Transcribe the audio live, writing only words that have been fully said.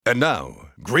And now,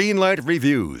 Greenlight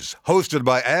Reviews, hosted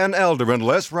by Ann Elder and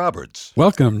Les Roberts.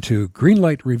 Welcome to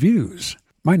Greenlight Reviews.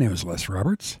 My name is Les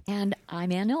Roberts. And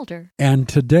I'm Ann Elder. And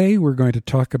today we're going to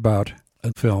talk about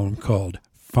a film called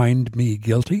Find Me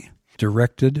Guilty,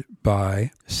 directed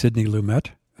by Sidney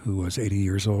Lumet, who was 80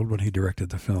 years old when he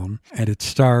directed the film, and it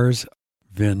stars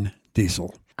Vin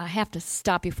Diesel. I have to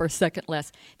stop you for a second,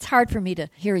 Les. It's hard for me to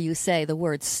hear you say the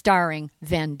word starring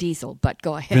Vin Diesel, but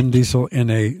go ahead. Vin Diesel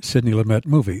in a Sidney Lumet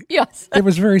movie. Yes. It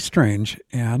was very strange,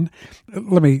 and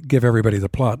let me give everybody the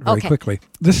plot very quickly.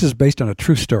 This is based on a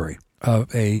true story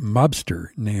of a mobster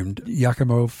named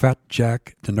Giacomo Fat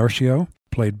Jack DiNorcio,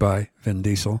 played by Vin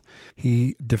Diesel.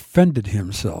 He defended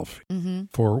himself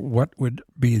for what would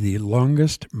be the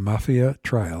longest mafia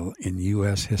trial in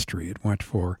U.S. history. It went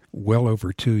for well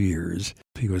over 2 years.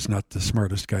 He was not the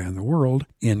smartest guy in the world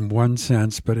in one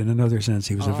sense, but in another sense,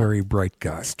 he was a very bright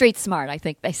guy. Street smart, I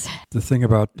think they said. The thing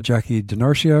about Jackie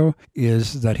DiNorcio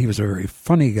is that he was a very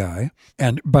funny guy.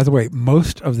 And by the way,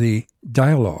 most of the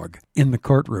dialogue in the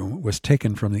courtroom was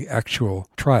taken from the actual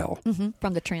trial.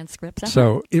 From the transcripts.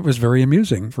 So it was very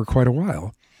amusing for quite a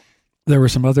while. There were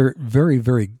some other very,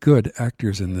 very good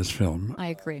actors in this film. I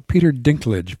agree. Peter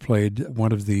Dinklage played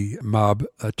one of the mob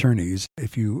attorneys.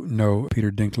 If you know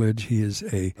Peter Dinklage, he is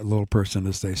a little person,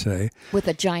 as they say. With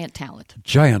a giant talent.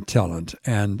 Giant talent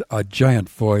and a giant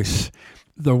voice.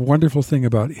 The wonderful thing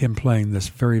about him playing this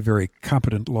very, very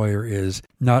competent lawyer is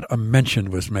not a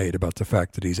mention was made about the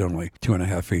fact that he's only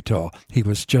 2.5 feet tall. He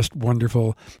was just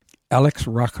wonderful. Alex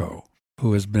Rocco,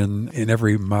 who has been in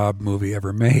every mob movie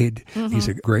ever made. He's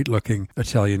a great-looking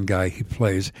Italian guy. He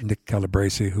plays Nick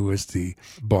Calabrese, who is the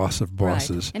boss of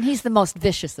bosses. Right. And he's the most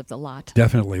vicious of the lot.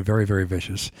 Definitely, very, very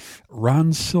vicious.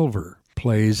 Ron Silver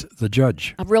plays the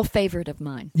judge. A real favorite of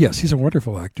mine. Yes, he's a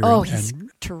wonderful actor. Oh, he's a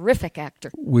terrific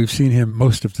actor. We've seen him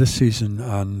most of this season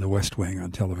on The West Wing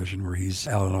on television, where he's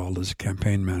Alan Alda's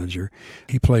campaign manager.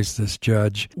 He plays this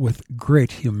judge with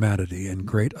great humanity and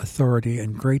great authority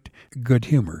and great good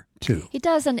humor, too. He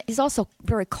does, and he's also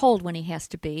very cold when he has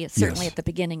to be, certainly Yes. at the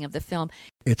beginning of the film.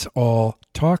 It's all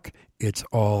talk. It's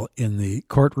all in the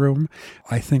courtroom.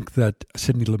 I think that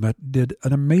Sidney Lumet did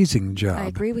an amazing job. I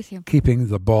agree with you. Keeping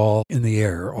the ball in the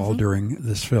air all during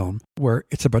this film, where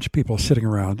it's a bunch of people sitting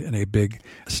around in a big,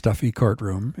 stuffy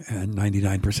courtroom, and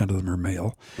 99% of them are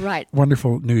male. Right.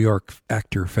 Wonderful New York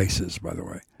actor faces, by the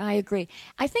way. I agree.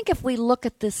 I think if we look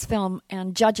at this film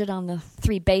and judge it on the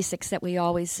three basics that we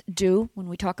always do when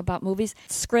we talk about movies,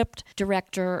 script,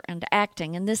 director, and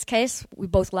acting. In this case, we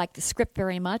both like the script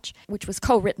very much, which was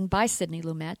co-written by Sidney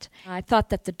Lumet. I thought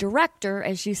that the director,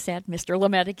 as you said, Mr.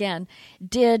 Lumet again,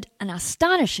 did an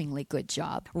astonishingly good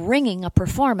job wringing a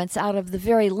performance out of the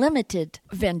very limited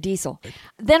Vin Diesel.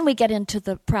 Then we get into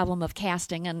the problem of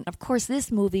casting, and of course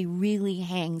this movie really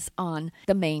hangs on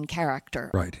the main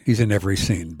character. Right. He's in every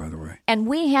scene, by the way. And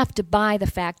we have to buy the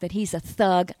fact that he's a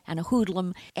thug and a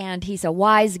hoodlum, and he's a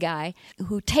wise guy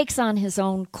who takes on his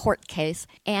own court case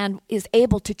and is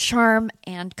able to charm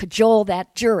and cajole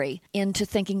that jury into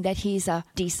thinking that he's a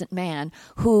decent man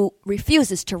who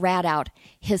refuses to rat out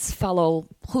his fellow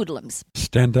hoodlums.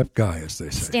 Stand-up guy, as they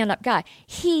say. Stand-up guy.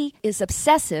 He is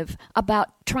obsessive about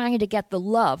trying to get the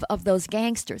love of those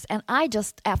gangsters. And I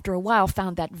just, after a while,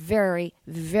 found that very,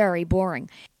 very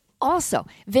boring. Also,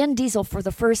 Vin Diesel for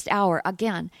the first hour,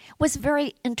 again, was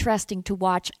very interesting to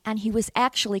watch, and he was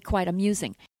actually quite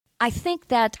amusing. I think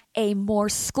that a more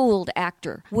schooled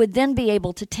actor would then be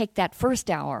able to take that first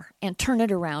hour and turn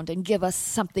it around and give us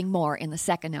something more in the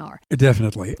second hour.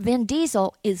 Definitely. Vin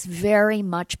Diesel is very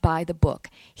much by the book.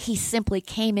 He simply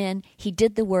came in, he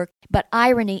did the work, but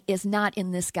irony is not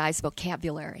in this guy's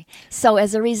vocabulary. So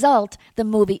as a result, the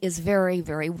movie is very,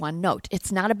 very one note.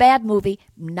 It's not a bad movie,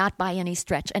 not by any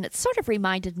stretch. And it sort of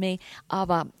reminded me of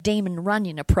a Damon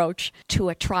Runyon approach to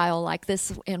a trial like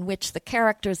this, in which the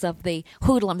characters of the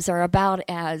hoodlums are about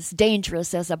as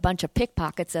dangerous as a bunch of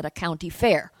pickpockets at a county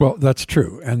fair. Well, that's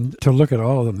true. And to look at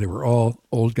all of them, they were all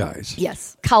old guys.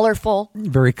 Yes. Colorful.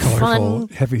 Very colorful, fun.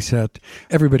 Heavy set.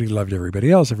 Everybody loved everybody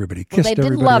else. Everybody kissed everybody else. They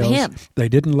didn't love him. They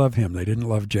didn't love him. They didn't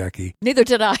love Jackie. Neither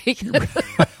did I.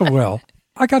 Well,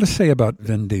 I got to say about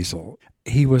Vin Diesel,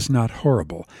 he was not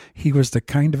horrible. He was the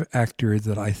kind of actor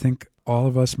that I think all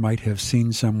of us might have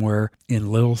seen somewhere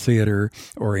in Little Theater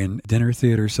or in dinner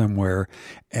theater somewhere,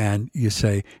 and you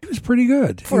say, he was pretty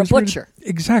good. For a butcher.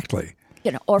 Exactly.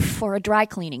 Or for a dry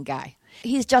cleaning guy.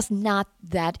 He's just not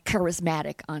that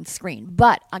charismatic on screen.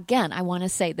 But again, I want to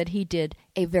say that he did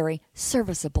a very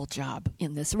serviceable job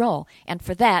in this role. And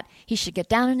for that, he should get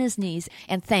down on his knees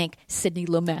and thank Sidney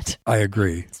Lumet. I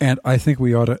agree. And I think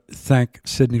we ought to thank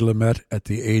Sidney Lumet at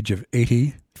the age of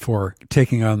 80 for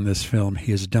taking on this film.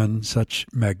 He has done such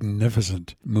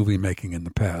magnificent movie making in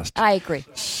the past. I agree.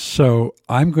 So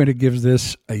I'm going to give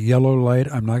this a yellow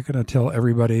light. I'm not going to tell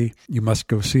everybody you must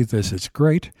go see this. It's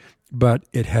great. But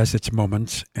it has its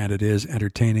moments, and it is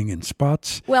entertaining in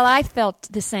spots. Well, I felt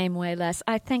the same way, Les.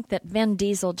 I think that Vin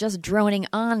Diesel just droning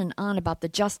on and on about the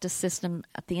justice system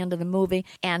at the end of the movie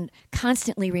and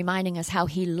constantly reminding us how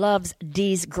he loves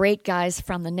these great guys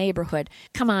from the neighborhood.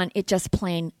 Come on, it just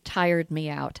plain tired me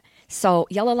out. So,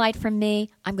 yellow light from me.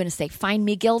 I'm going to say find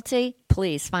me guilty.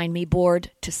 Please find me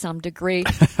bored to some degree.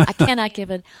 I cannot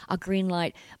give it a green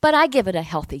light, but I give it a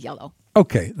healthy yellow.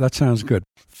 Okay, that sounds good.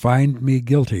 Find Me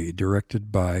Guilty,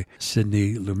 directed by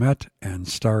Sidney Lumet and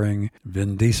starring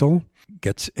Vin Diesel,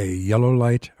 gets a yellow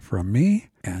light from me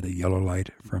and a yellow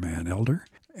light from Ann Elder.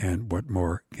 And what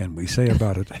more can we say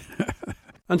about it?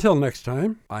 Until next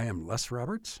time, I am Les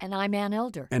Roberts. And I'm Ann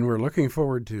Elder. And we're looking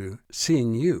forward to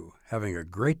seeing you having a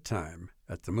great time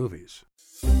at the movies.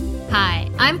 Hi,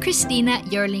 I'm Christina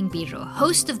Yerling-Biro,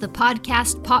 host of the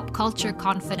podcast Pop Culture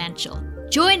Confidential.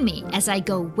 Join me as I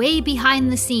go way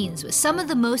behind the scenes with some of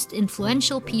the most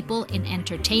influential people in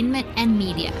entertainment and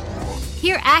media.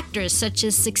 Hear actors such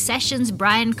as Succession's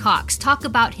Brian Cox talk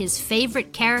about his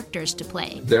favorite characters to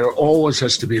play. There always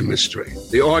has to be a mystery.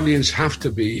 The audience have to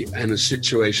be in a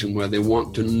situation where they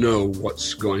want to know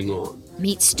what's going on.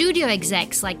 Meet studio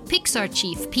execs like Pixar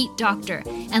chief Pete Docter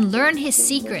and learn his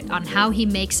secret on how he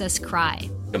makes us cry.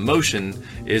 Emotion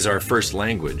is our first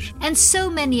language. And so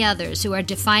many others who are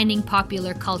defining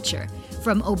popular culture,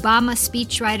 from Obama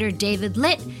speechwriter David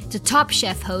Litt to Top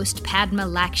Chef host Padma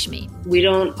Lakshmi. We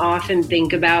don't often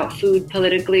think about food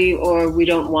politically, or we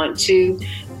don't want to,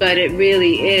 but it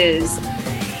really is.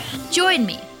 Join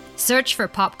me. Search for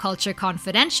Pop Culture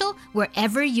Confidential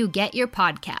wherever you get your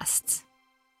podcasts.